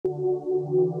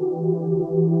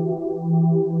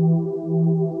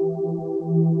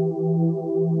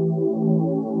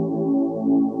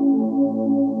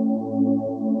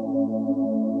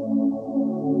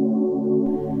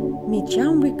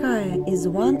Kae is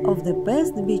one of the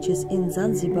best beaches in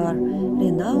Zanzibar,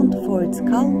 renowned for its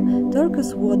calm,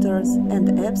 turquoise waters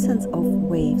and absence of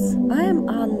waves. I am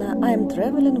Anna, I am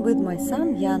traveling with my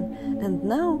son Jan, and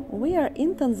now we are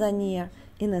in Tanzania,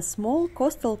 in a small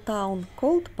coastal town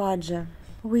called Paje,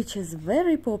 which is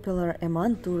very popular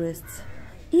among tourists.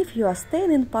 If you are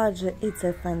staying in Paje, it's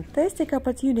a fantastic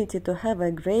opportunity to have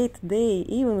a great day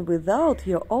even without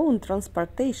your own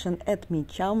transportation at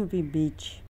Michamvi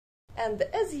beach. And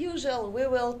as usual, we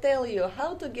will tell you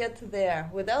how to get there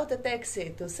without a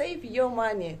taxi to save your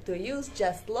money, to use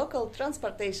just local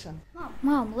transportation.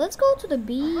 Mom, let's go to the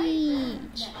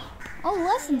beach. All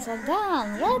lessons are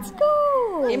done. Let's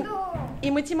go.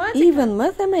 Even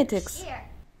mathematics.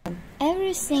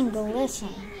 Every single lesson.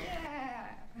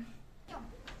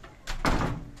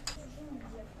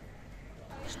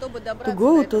 To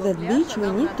go to that beach, we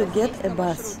need to get a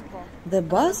bus. The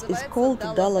bus is called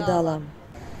dala-dala.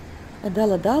 A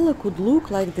dala-dala could look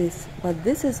like this, but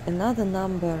this is another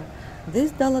number.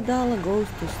 This dala-dala goes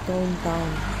to Stone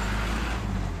Town.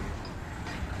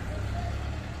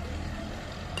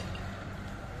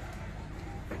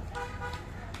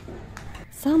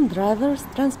 Some drivers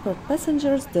transport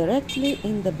passengers directly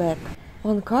in the back.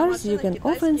 On cars you can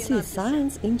often see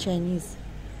signs in Chinese.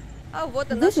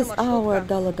 This is our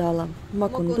dala-dala,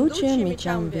 Makunduchi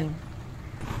Michamvi.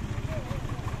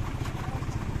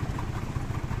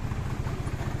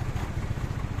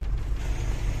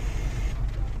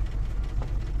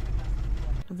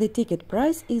 The ticket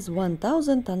price is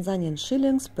 1,000 Tanzanian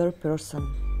shillings per person.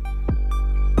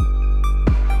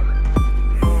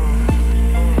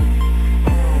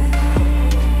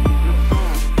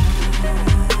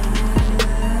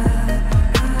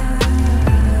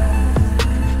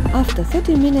 After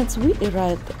 30 minutes we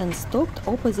arrived and stopped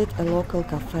opposite a local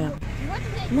cafe.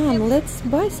 Mom, let's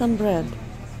buy some bread.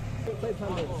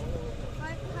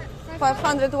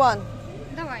 501.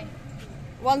 Давай.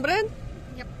 One bread?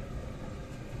 Yep.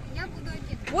 Я буду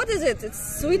один. What is it?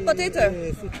 It's sweet potato.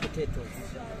 Sweet potatoes.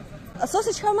 A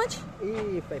sausage how much?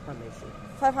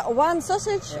 500. One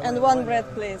sausage and one bread,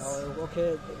 please.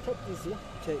 Okay, take this,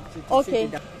 yeah? Okay.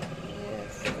 Yes,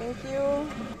 thank you.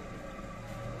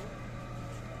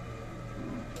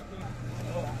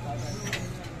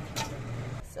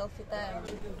 Selfie time.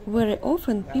 Very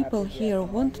often people here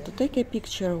want to take a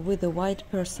picture with a white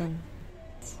person.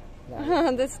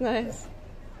 That's nice.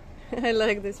 I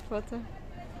like this photo.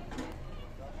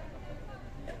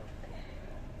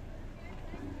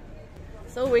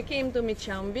 So we came to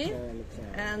Michamvi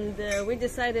and we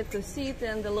decided to sit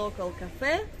in the local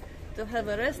cafe to have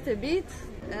a rest a bit,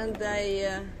 and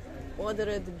I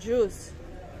ordered juice.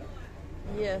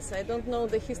 Yes, I don't know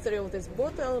the history of this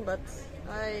bottle, but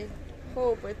I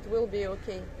hope it will be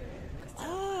okay.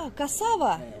 Ah,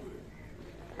 cassava!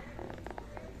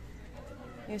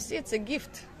 You see, it's a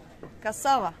gift.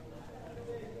 Cassava.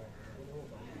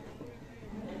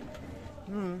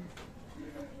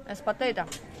 As potato.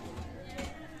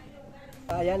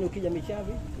 Yani ukija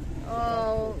Michamvi?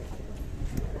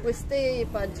 We stay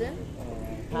Paje.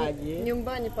 Paje.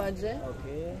 Nyumbani Paje.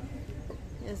 Okay.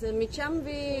 Yes,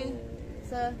 Michamvi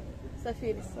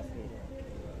Safiri.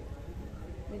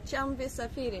 Michamvi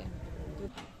Safiri.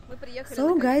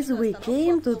 So guys, we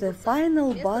came to the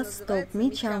final bus stop,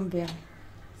 Michamvi.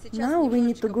 Now we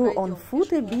need to go on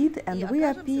foot a bit and we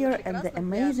appear at the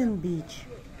amazing beach.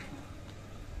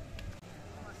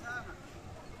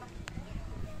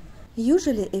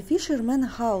 Usually a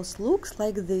fisherman's house looks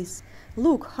like this.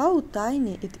 Look how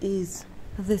tiny it is.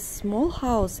 This small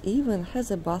house even has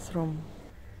a bathroom.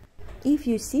 If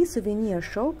you see souvenir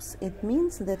shops, it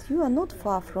means that you are not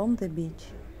far from the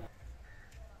beach.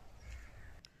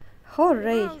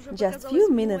 Hooray! Just few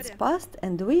minutes passed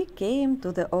and we came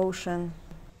to the ocean.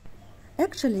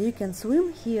 Actually, you can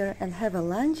swim here and have a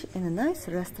lunch in a nice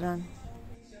restaurant.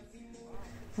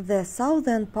 The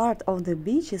southern part of the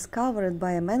beach is covered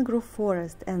by a mangrove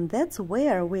forest, and that's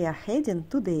where we are heading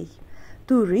today.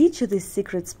 To reach this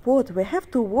secret spot, we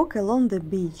have to walk along the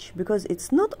beach, because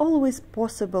it's not always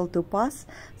possible to pass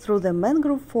through the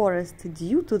mangrove forest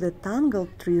due to the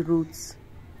tangled tree roots.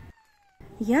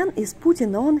 Jan is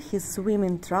putting on his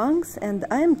swimming trunks and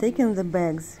I am taking the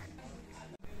bags.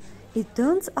 It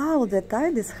turns out the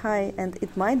tide is high and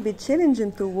it might be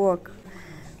challenging to walk,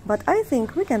 but I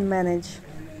think we can manage.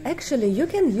 Actually, you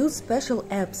can use special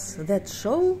apps that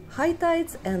show high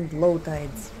tides and low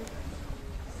tides.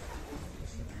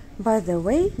 By the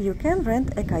way, you can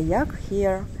rent a kayak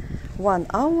here. 1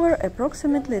 hour,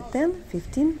 approximately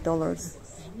 $10–15.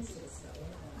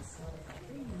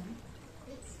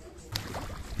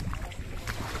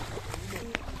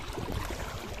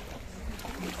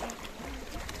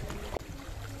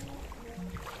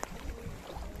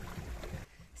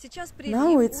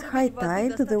 Now it's high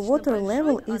tide, the water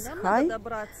level is high,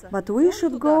 but we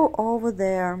should go over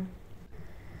there.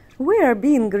 We are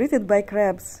being greeted by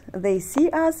crabs. They see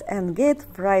us and get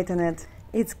frightened.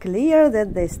 It's clear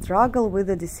that they struggle with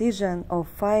the decision of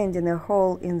finding a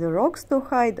hole in the rocks to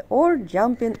hide or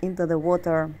jumping into the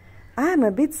water. I'm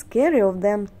a bit scary of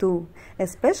them too,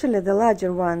 especially the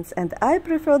larger ones, and I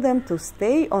prefer them to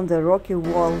stay on the rocky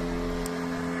wall.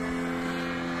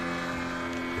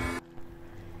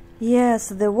 Yes,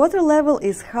 the water level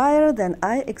is higher than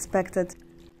I expected.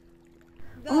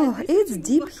 Oh, it's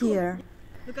deep here.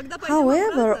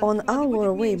 However, on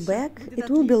our way back, it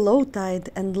will be low tide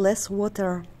and less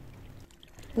water.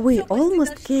 We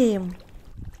almost came.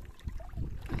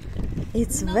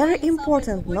 It's very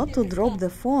important not to drop the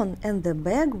phone and the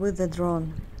bag with the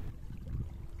drone.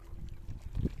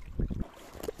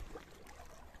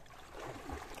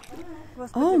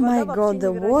 Oh my god,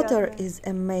 the water is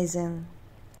amazing.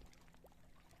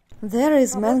 There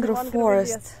is mangrove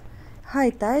forest. High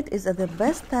tide is at the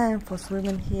best time for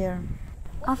swimming here.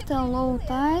 After low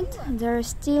tide, there is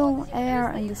still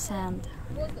air in the sand.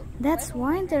 That's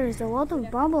why there is a lot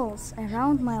of bubbles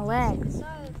around my legs.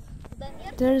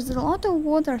 There is a lot of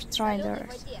water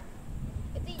striders.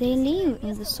 They live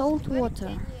in the salt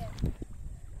water.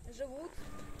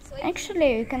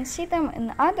 Actually, you can see them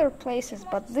in other places,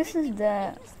 but this is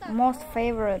the most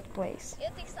favorite place.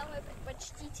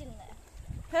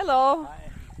 Hello!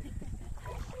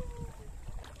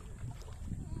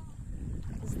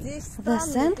 The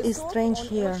sand is strange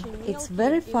here. It's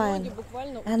very fine,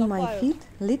 and my feet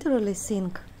literally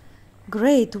sink.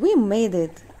 Great, we made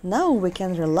it! Now we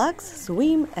can relax,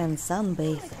 swim and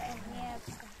sunbathe.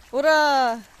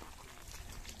 Ura!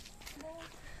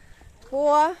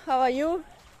 Hoa, how are you?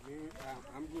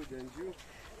 I'm good, and you?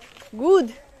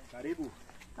 Good! Karibu.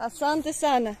 Asante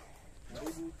sana!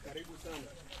 Karibu sana.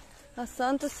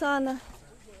 Asante sana!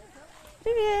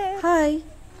 Привет! Hi!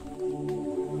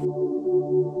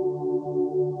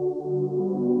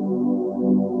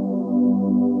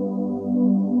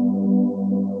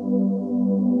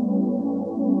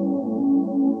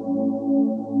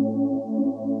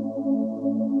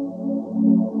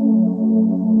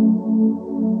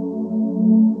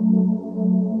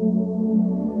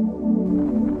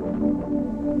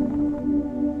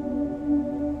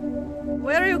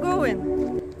 Where are you going?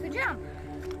 To jump.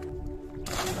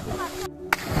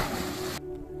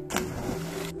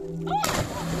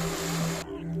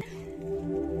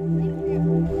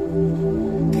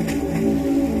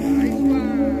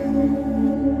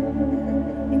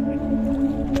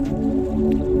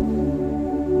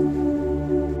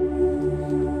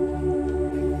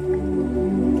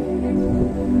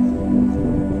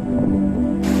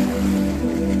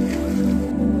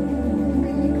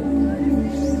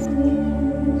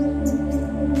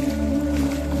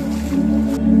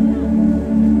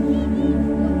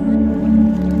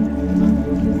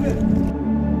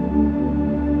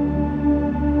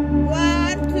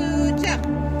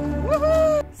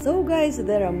 So guys,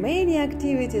 there are many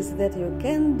activities that you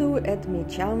can do at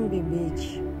Michamvi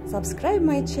Beach. Subscribe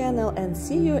my channel and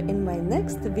see you in my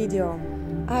next video.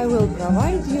 I will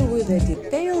provide you with a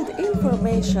detailed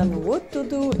information what to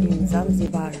do in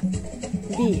Zanzibar.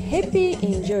 Be happy,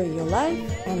 enjoy your life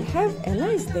and have a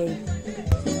nice day.